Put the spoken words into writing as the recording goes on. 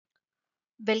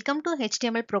Welcome to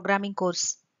HTML programming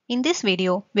course. In this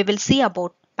video, we will see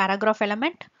about paragraph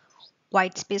element,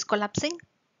 white space collapsing,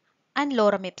 and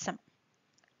lorem ipsum.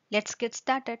 Let's get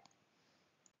started.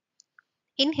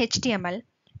 In HTML,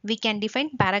 we can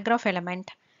define paragraph element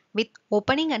with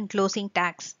opening and closing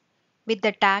tags with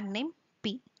the tag name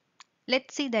P.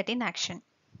 Let's see that in action.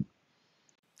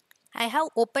 I have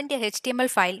opened a HTML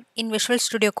file in Visual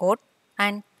Studio Code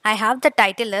and I have the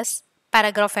title as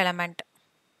paragraph element.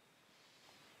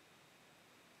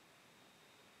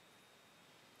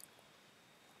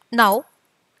 Now,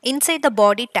 inside the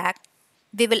body tag,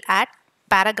 we will add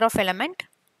paragraph element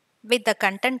with the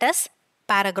content as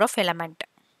paragraph element.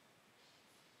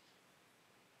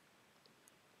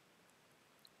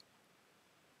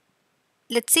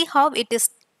 Let's see how it is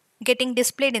getting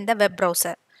displayed in the web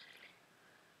browser.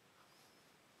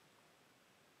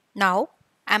 Now,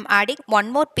 I'm adding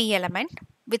one more P element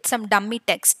with some dummy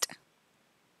text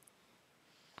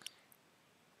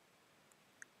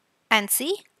and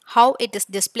see how it is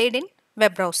displayed in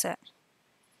web browser.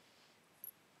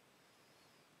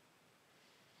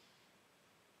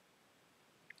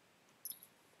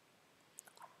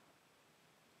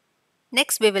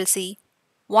 Next, we will see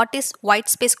what is white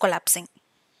space collapsing.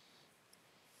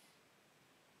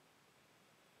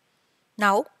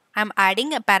 Now, I'm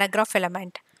adding a paragraph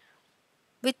element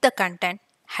with the content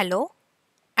hello,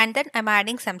 and then I'm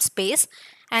adding some space,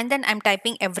 and then I'm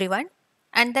typing everyone,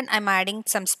 and then I'm adding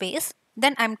some space,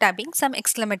 then I'm typing some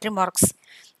exclamatory marks.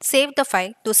 Save the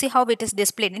file to see how it is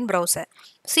displayed in browser.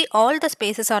 See, all the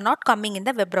spaces are not coming in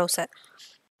the web browser.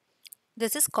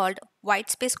 This is called white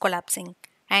space collapsing,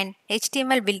 and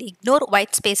HTML will ignore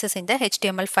white spaces in the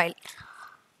HTML file.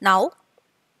 Now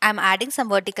I'm adding some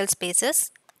vertical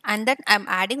spaces, and then I'm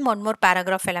adding one more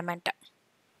paragraph element.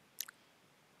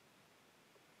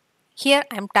 Here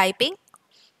I'm typing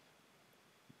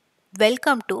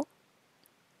welcome to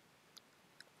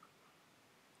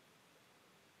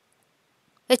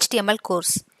HTML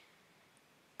course.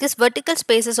 This vertical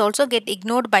spaces also get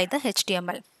ignored by the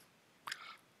HTML.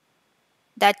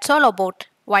 That's all about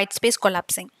white space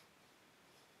collapsing.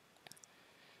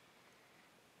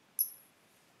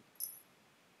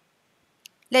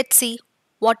 Let's see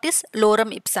what is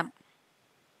lorem ipsum.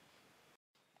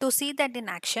 To see that in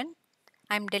action,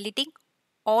 I'm deleting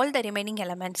all the remaining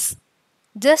elements.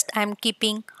 Just I'm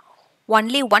keeping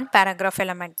only one paragraph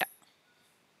element.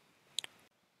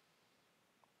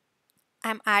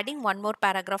 I'm adding one more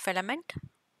paragraph element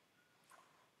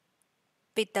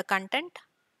with the content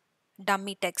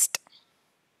dummy text.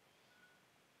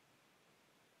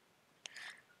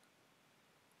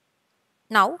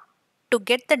 Now, to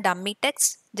get the dummy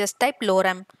text, just type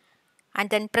lorem and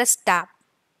then press tab.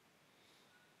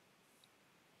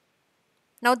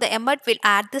 Now the Emmet will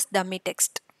add this dummy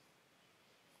text.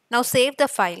 Now save the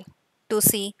file to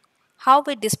see how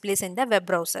it displays in the web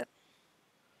browser.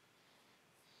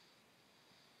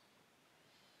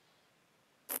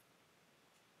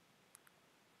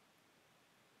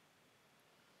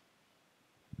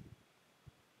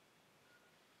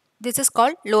 This is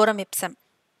called lorem ipsum.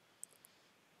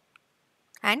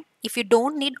 And if you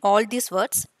don't need all these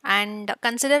words, and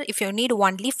consider if you need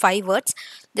only 5 words,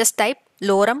 just type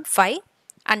lorem 5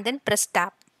 and then press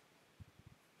tab.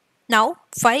 Now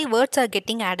 5 words are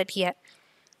getting added here.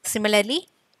 Similarly,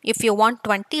 if you want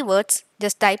 20 words,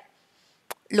 just type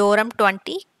lorem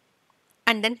 20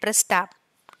 and then press tab.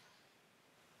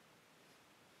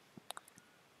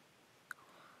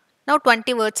 Now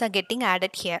 20 words are getting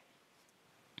added here.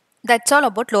 That's all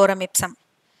about lorem ipsum.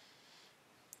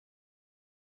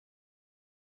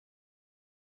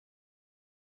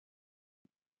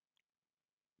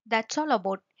 That's all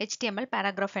about HTML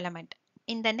paragraph element.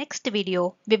 In the next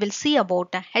video, we will see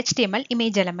about HTML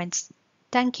image elements.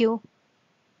 Thank you.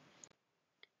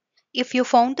 If you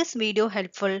found this video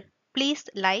helpful, please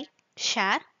like,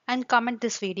 share and comment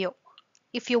this video.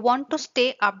 If you want to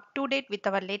stay up to date with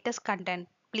our latest content,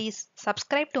 please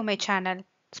subscribe to my channel,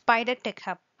 Spider Tech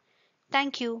Hub.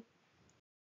 Thank you.